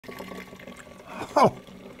Oh,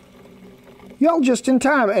 y'all just in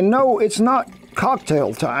time. And no, it's not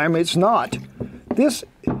cocktail time. It's not. This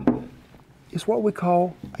is what we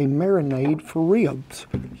call a marinade for ribs.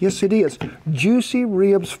 Yes, it is. Juicy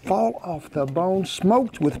ribs fall off the bone,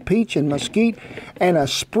 smoked with peach and mesquite, and a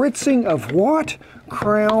spritzing of what?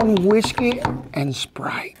 Crown whiskey and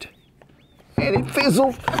Sprite. And it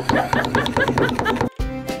fizzled.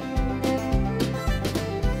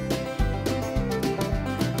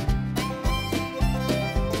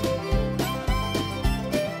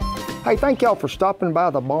 Hey, thank y'all for stopping by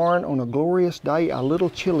the barn on a glorious day. A little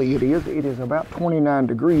chilly it is. It is about 29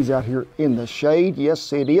 degrees out here in the shade.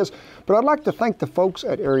 Yes, it is. But I'd like to thank the folks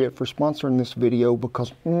at Ariat for sponsoring this video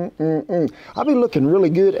because I'll be looking really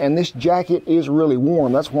good, and this jacket is really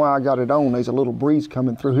warm. That's why I got it on. There's a little breeze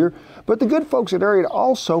coming through here. But the good folks at Ariat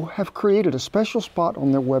also have created a special spot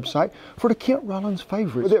on their website for the Kent Rollins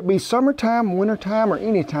favorites. Whether it be summertime, wintertime, or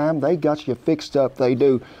anytime, they got you fixed up. They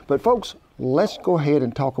do. But folks, let's go ahead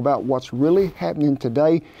and talk about what's really happening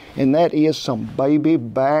today, and that is some baby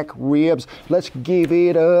back ribs. Let's give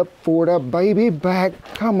it up for the baby back.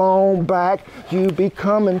 Come on back. You be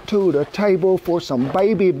coming to the table for some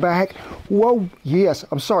baby back. Whoa, yes,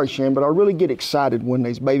 I'm sorry, Shan, but I really get excited when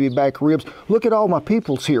there's baby back ribs. Look at all my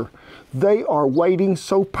peoples here. They are waiting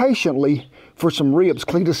so patiently for some ribs.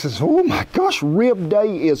 Cletus says, oh my gosh, rib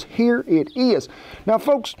day is here. It is. Now,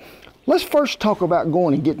 folks, let's first talk about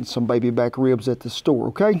going and getting some baby back ribs at the store,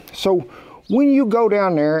 okay? So when you go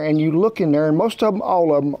down there and you look in there, and most of them,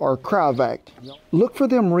 all of them are cryovac, look for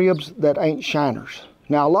them ribs that ain't shiners.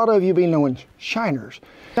 Now, a lot of you be knowing shiners.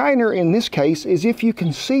 Shiner in this case is if you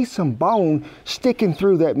can see some bone sticking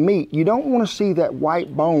through that meat. You don't want to see that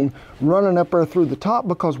white bone running up there through the top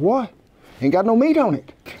because what? Ain't got no meat on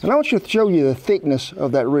it. And I want you to show you the thickness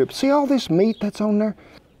of that rib. See all this meat that's on there?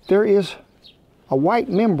 There is a white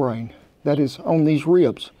membrane that is on these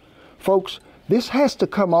ribs. Folks, this has to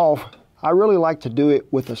come off. I really like to do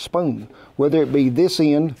it with a spoon, whether it be this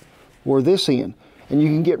end or this end. And you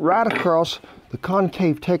can get right across the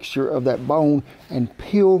concave texture of that bone and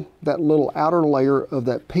peel that little outer layer of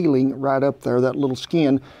that peeling right up there, that little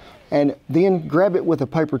skin, and then grab it with a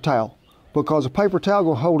paper towel, because a paper towel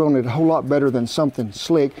will hold on it a whole lot better than something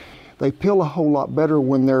slick. They peel a whole lot better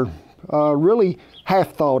when they're really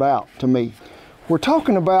half thawed out to me. We're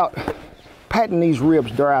talking about patting these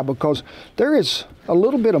ribs dry because there is a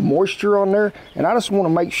little bit of moisture on there, and I just want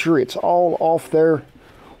to make sure it's all off there.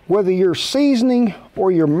 Whether you're seasoning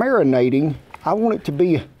or you're marinating, I want it to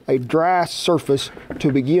be a dry surface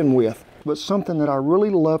to begin with, but something that I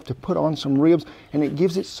really love to put on some ribs, and it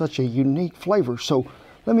gives it such a unique flavor. So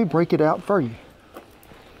let me break it out for you.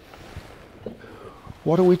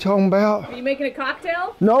 What are we talking about? Are you making a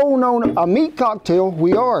cocktail? No, a meat cocktail.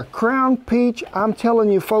 We are. Crown peach, I'm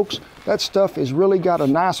telling you folks, that stuff has really got a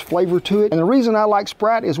nice flavor to it. And the reason I like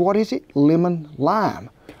Sprite is, what is it? Lemon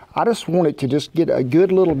lime. I just want it to just get a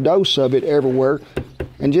good little dose of it everywhere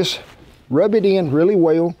and just rub it in really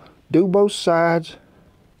well. Do both sides.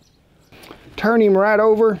 Turn him right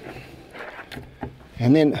over.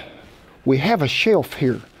 And then we have a shelf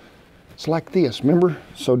here. It's like this, remember?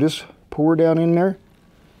 So just pour down in there.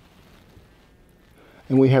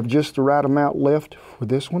 And we have just the right amount left for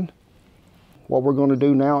this one. What we're going to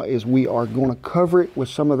do now is we are going to cover it with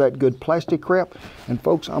some of that good plastic wrap. And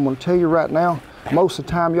folks, I'm going to tell you right now, most of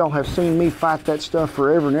the time y'all have seen me fight that stuff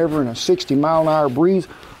forever and ever in a 60-mile-an-hour breeze.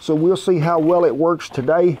 So we'll see how well it works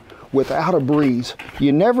today without a breeze.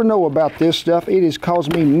 You never know about this stuff. It has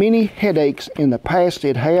caused me many headaches in the past.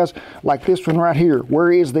 It has, like this one right here.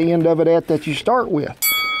 Where is the end of it at that you start with?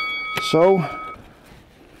 So,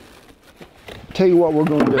 tell you what we're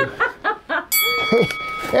going to do.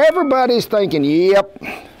 Everybody's thinking, yep,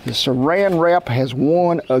 the saran wrap has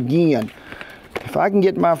won again. If I can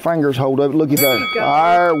get my fingers hold of it, looky there.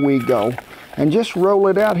 There we go. And just roll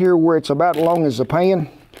it out here where it's about as long as the pan.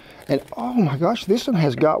 And oh my gosh, this one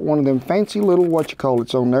has got one of them fancy little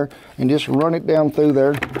whatchamacallits on there. And just run it down through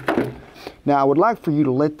there. Now I would like for you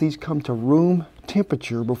to let these come to room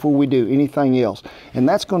temperature before we do anything else. And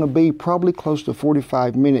that's going to be probably close to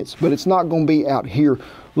 45 minutes. But it's not going to be out here.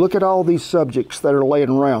 Look at all these subjects that are laying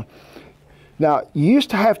around. Now, you used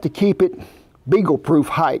to have to keep it beagle-proof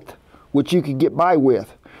height, which you could get by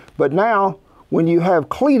with. But now, when you have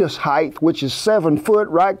Cletus height, which is 7 foot,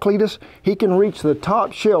 right, Cletus? He can reach the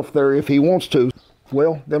top shelf there if he wants to.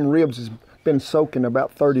 Well, them ribs has been soaking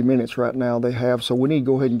about 30 minutes right now, they have. So we need to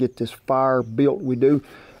go ahead and get this fire built, we do.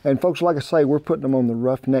 And folks, like I say, we're putting them on the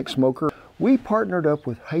Roughneck smoker. We partnered up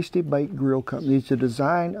with Hasty Bake Grill Company to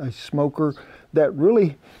design a smoker that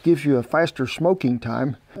really gives you a faster smoking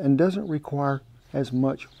time and doesn't require as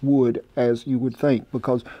much wood as you would think,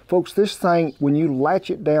 because folks, this thing, when you latch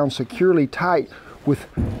it down securely tight with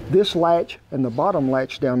this latch and the bottom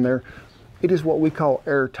latch down there, it is what we call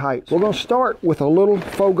airtight. We're going to start with a little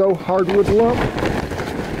Fogo hardwood lump.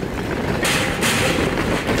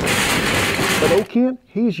 But old Kent,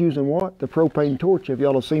 he's using what? The propane torch, if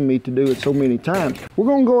y'all have seen me to do it so many times. We're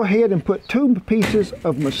going to go ahead and put 2 pieces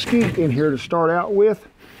of mesquite in here to start out with.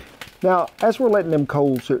 Now, as we're letting them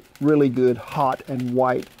coals sit really good, hot and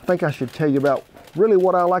white, I think I should tell you about really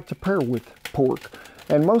what I like to pair with pork.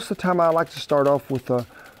 And most of the time I like to start off with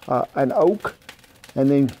an oak and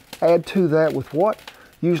then add to that with what?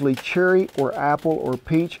 Usually cherry or apple or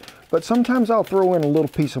peach. But sometimes I'll throw in a little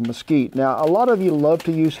piece of mesquite. Now, a lot of you love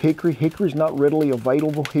to use hickory. Hickory's not readily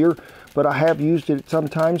available here, but I have used it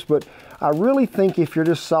sometimes. But I really think if you're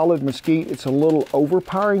just solid mesquite, it's a little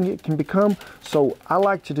overpowering it can become. So I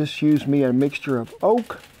like to just use me a mixture of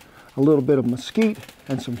oak, a little bit of mesquite,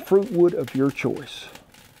 and some fruit wood of your choice.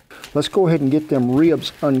 Let's go ahead and get them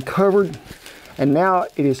ribs uncovered. And now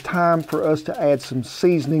it is time for us to add some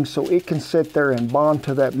seasoning so it can sit there and bond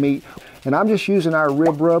to that meat. And I'm just using our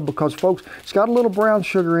rib rub because, folks, it's got a little brown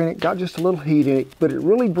sugar in it, got just a little heat in it, but it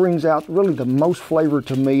really brings out really the most flavor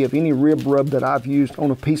to me of any rib rub that I've used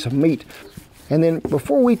on a piece of meat. And then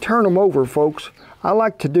before we turn them over, folks, I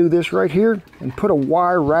like to do this right here and put a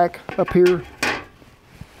wire rack up here.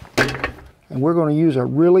 And we're going to use a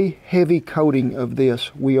really heavy coating of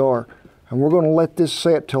this. We are. And we're going to let this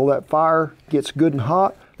set till that fire gets good and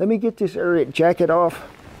hot. Let me get this Ariat jacket off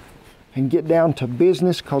and get down to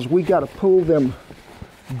business, because we got to pull them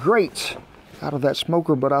grates out of that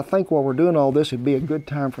smoker. But I think while we're doing all this, it'd be a good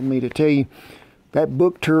time for me to tell you that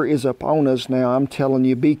book tour is up on us now. I'm telling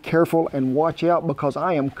you, be careful and watch out, because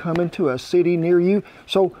I am coming to a city near you.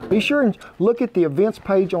 So be sure and look at the events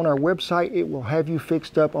page on our website. It will have you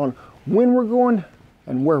fixed up on when we're going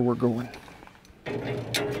and where we're going.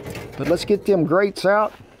 But let's get them grates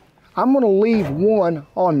out. I'm going to leave one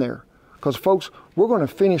on there because, folks, we're going to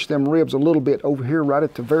finish them ribs a little bit over here right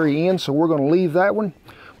at the very end, so we're going to leave that one.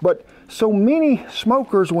 But so many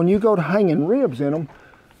smokers, when you go to hanging ribs in them,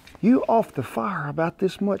 you off the fire about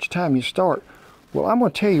this much time you start. Well, I'm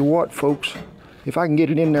going to tell you what, folks, if I can get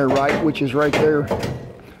it in there right, which is right there,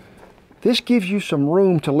 this gives you some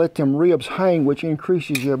room to let them ribs hang, which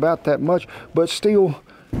increases you about that much, but still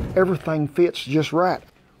everything fits just right.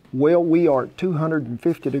 Well, we are at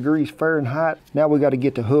 250 degrees Fahrenheit. Now we got to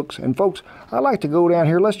get the hooks. And folks, I like to go down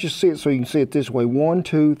here. Let's just see it so you can see it this way. 1,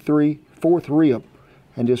 2, 3, 4th rib.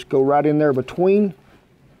 And just go right in there between.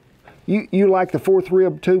 You like the 4th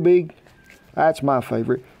rib too big? That's my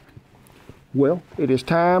favorite. Well, it is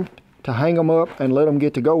time to hang them up and let them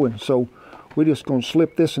get to going. So we're just going to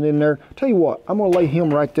slip this one in there. Tell you what, I'm going to lay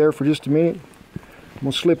him right there for just a minute. I'm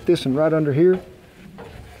going to slip this one right under here.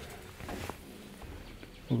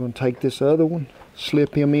 We're going to take this other one,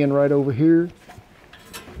 slip him in right over here.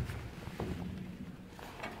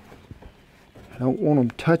 I don't want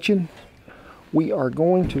them touching. We are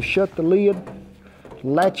going to shut the lid,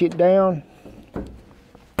 latch it down,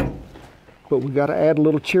 but we got to add a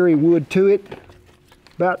little cherry wood to it.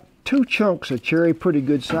 About 2 chunks of cherry, pretty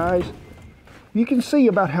good size. You can see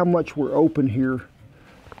about how much we're open here.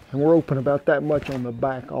 And we're open about that much on the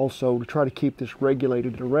back also to try to keep this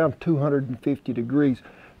regulated at around 250 degrees.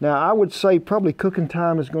 Now, I would say probably cooking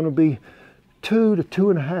time is going to be 2 to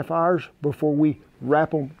 2.5 hours before we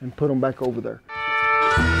wrap them and put them back over there.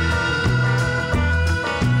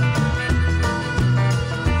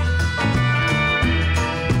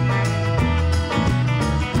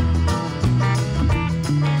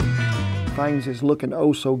 Things is looking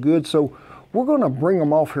oh so good. So we're going to bring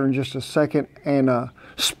them off here in just a second and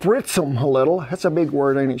spritz them a little. That's a big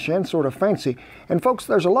word, ain't it, Shan? Sort of fancy. And folks,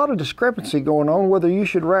 there's a lot of discrepancy going on whether you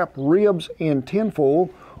should wrap ribs in tinfoil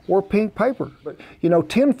or pink paper. But you know,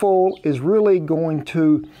 tinfoil is really going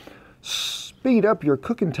to speed up your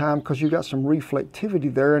cooking time because you got some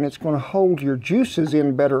reflectivity there, and it's going to hold your juices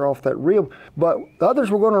in better off that rib. But the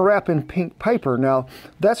others we're going to wrap in pink paper. Now,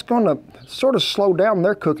 that's going to sort of slow down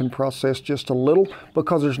their cooking process just a little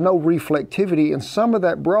because there's no reflectivity, and some of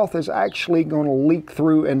that broth is actually going to leak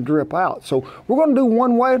through and drip out. So we're going to do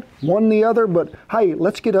one way, one the other, but hey,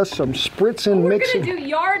 let's get us some spritzing mixing. We're going to do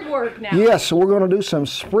yard work now. Yes, so we're going to do some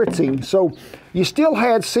spritzing. So you still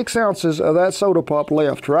had 6 ounces of that soda pop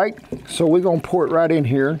left, right? So we're going to pour it right in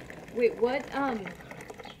here. Wait, what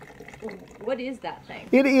is that thing?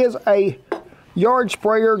 It is a yard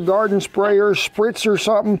sprayer, garden sprayer, spritzer,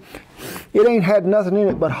 something. It ain't had nothing in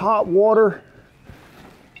it but hot water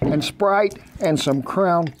and Sprite and some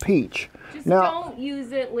Crown Peach. Just Now, don't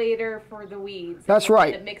use it later for the weeds. That's You'll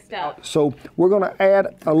right. get it mixed up. So we're going to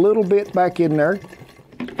add a little bit back in there.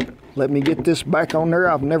 Let me get this back on there.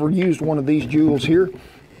 I've never used one of these jewels here.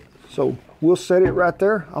 So we'll set it right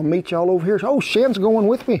there. I'll meet y'all over here. Oh, Shen's going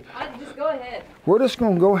with me. Just go ahead. We're just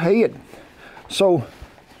going to go ahead. So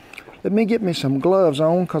let me get me some gloves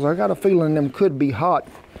on because I got a feeling them could be hot.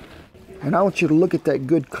 And I want you to look at that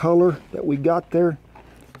good color that we got there.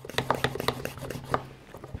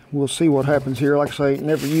 We'll see what happens here. Like I say,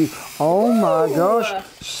 never use. Oh my gosh,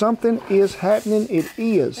 something is happening. It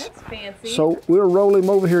is. That's fancy. So we'll roll him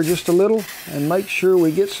over here just a little and make sure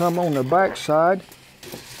we get some on the back side.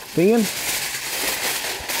 Then,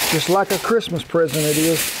 just like a Christmas present it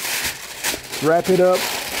is, wrap it up,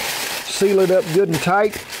 seal it up good and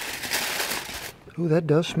tight. Ooh, that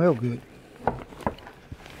does smell good.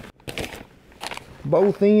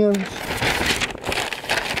 Both ends.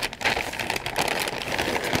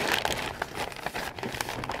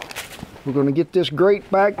 We're going to get this grate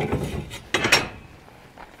back.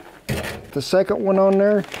 The second one on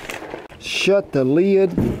there. Shut the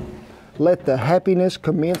lid. Let the happiness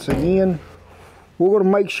commence again. We're going to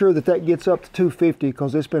make sure that that gets up to 250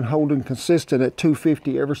 because it's been holding consistent at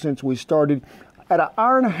 250 ever since we started. At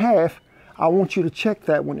 1.5 hours, I want you to check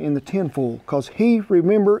that one in the tinfoil because he,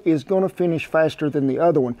 remember, is going to finish faster than the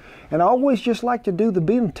other one. And I always just like to do the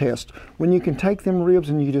bend test when you can take them ribs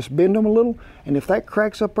and you just bend them a little, and if that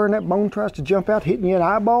cracks up there and that bone tries to jump out hitting you in the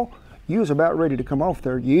eyeball, you was about ready to come off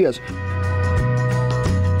there. Yes.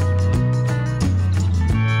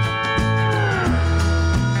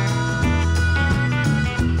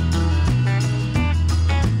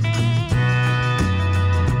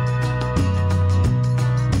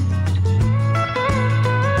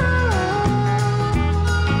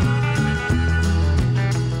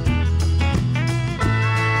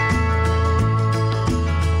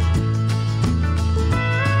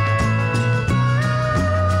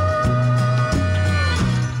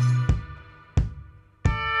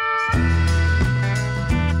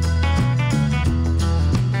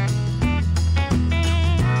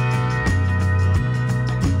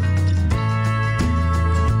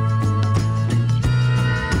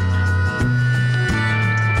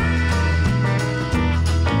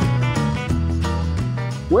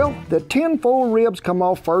 Well, the tinfoil ribs come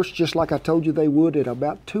off first, just like I told you they would, at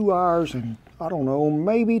about 2 hours and, I don't know,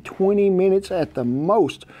 maybe 20 minutes at the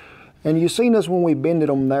most. And you seen us when we bended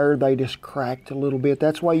them there, they just cracked a little bit.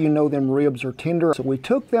 That's why you know them ribs are tender. So we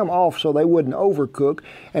took them off so they wouldn't overcook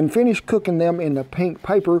and finished cooking them in the pink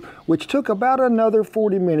paper, which took about another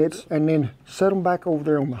 40 minutes, and then set them back over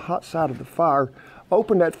there on the hot side of the fire.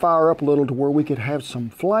 Opened that fire up a little to where we could have some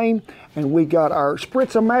flame, and we got our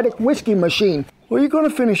Spritz-O-Matic whiskey machine. Well, you're going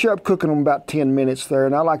to finish up cooking them about 10 minutes there,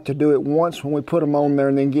 and I like to do it once when we put them on there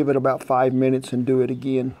and then give it about 5 minutes and do it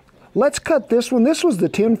again. Let's cut this one. This was the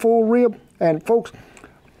tinfoil rib, and folks,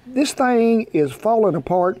 this thing is falling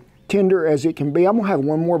apart, tender as it can be. I'm going to have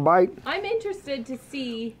one more bite. I'm interested to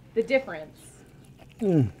see the difference.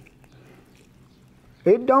 You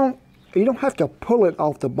don't have to pull it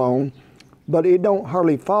off the bone, but it don't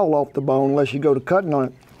hardly fall off the bone unless you go to cutting on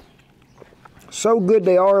it. So good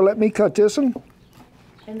they are. Let me cut this one.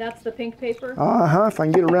 And that's the pink paper? Uh-huh, if I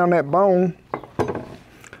can get around that bone.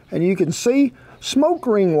 And you can see, smoke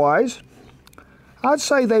ring wise, I'd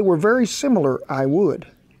say they were very similar, I would.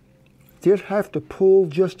 Did have to pull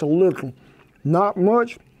just a little. Not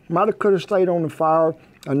much. Might have could have stayed on the fire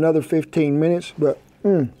another 15 minutes, but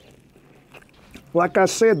like I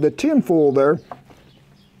said, the tinfoil there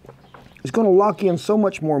is going to lock in so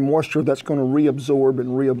much more moisture that's going to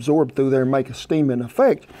reabsorb through there and make a steaming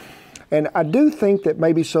effect. And I do think that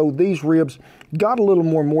maybe so these ribs got a little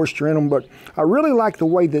more moisture in them, but I really like the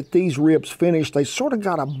way that these ribs finished. They sort of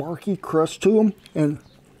got a barky crust to them and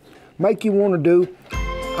make you want to do.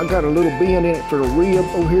 I got a little bend in it for the rib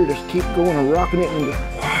over here. Just keep going and rocking it and just,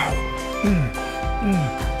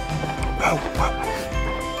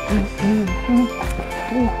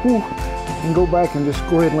 and go back and just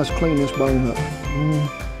go ahead and let's clean this bone up.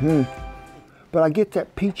 But I get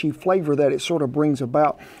that peachy flavor that it sort of brings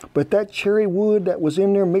about. But that cherry wood that was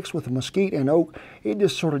in there mixed with the mesquite and oak, it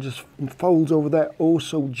just sort of just folds over that oh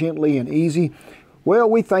so gently and easy. Well,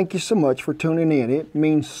 we thank you so much for tuning in. It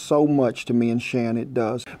means so much to me and Shan, it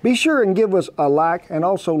does. Be sure and give us a like and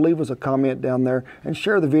also leave us a comment down there and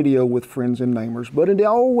share the video with friends and neighbors. But it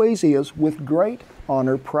always is with great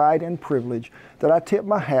honor, pride, and privilege that I tip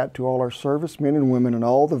my hat to all our servicemen and women and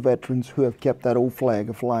all the veterans who have kept that old flag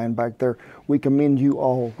a-flying back there. We commend you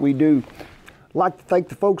all. We do. I'd like to thank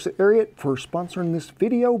the folks at Ariat for sponsoring this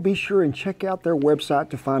video. Be sure and check out their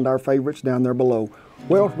website to find our favorites down there below.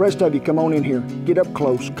 Well, rest of you, come on in here. Get up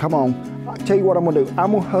close. Come on. I'll tell you what I'm gonna do.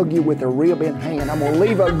 I'm gonna hug you with a rib in hand. I'm gonna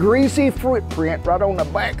leave a greasy footprint right on the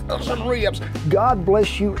back of some ribs. God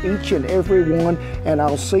bless you each and every one, and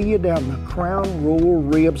I'll see you down the Crown Royal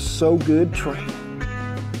Ribs So Good train.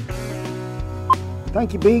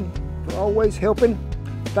 Thank you, Big, for always helping.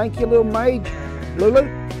 Thank you, little Mage. Lulu,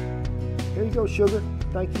 here you go, sugar.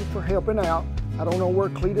 Thank you for helping out. I don't know where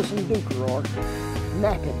Cletus and Duker are.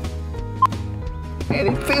 Napping. And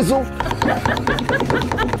it fizzled.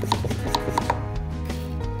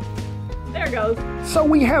 There it goes. So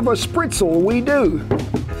we have a spritzel, we do.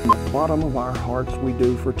 Bottom of our hearts, we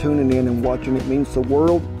do, for tuning in and watching. It means the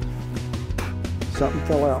world. Something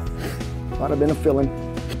fell out. Might have been a filling.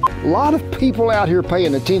 A lot of people out here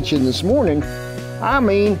paying attention this morning. I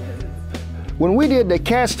mean, when we did the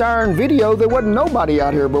cast iron video, there wasn't nobody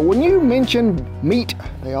out here, but when you mention meat,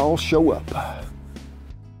 they all show up.